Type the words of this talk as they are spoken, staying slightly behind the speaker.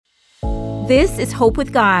This is Hope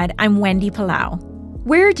with God. I'm Wendy Palau.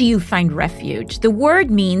 Where do you find refuge? The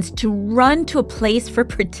word means to run to a place for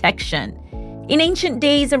protection. In ancient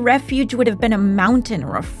days, a refuge would have been a mountain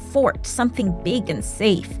or a fort, something big and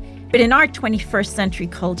safe. But in our 21st century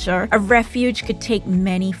culture, a refuge could take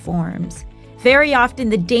many forms. Very often,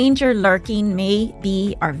 the danger lurking may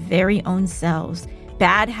be our very own selves.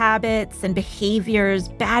 Bad habits and behaviors,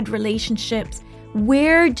 bad relationships.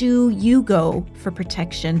 Where do you go for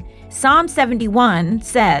protection? Psalm 71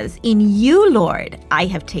 says, "In you, Lord, I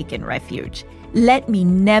have taken refuge. Let me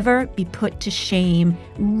never be put to shame.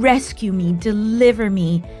 Rescue me, deliver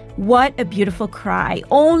me." What a beautiful cry.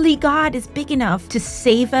 Only God is big enough to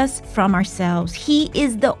save us from ourselves. He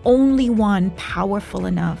is the only one powerful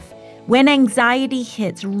enough. When anxiety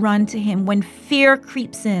hits, run to Him. When fear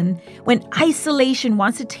creeps in, when isolation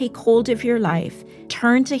wants to take hold of your life,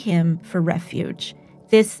 turn to Him for refuge.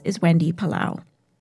 This is Wendy Palau.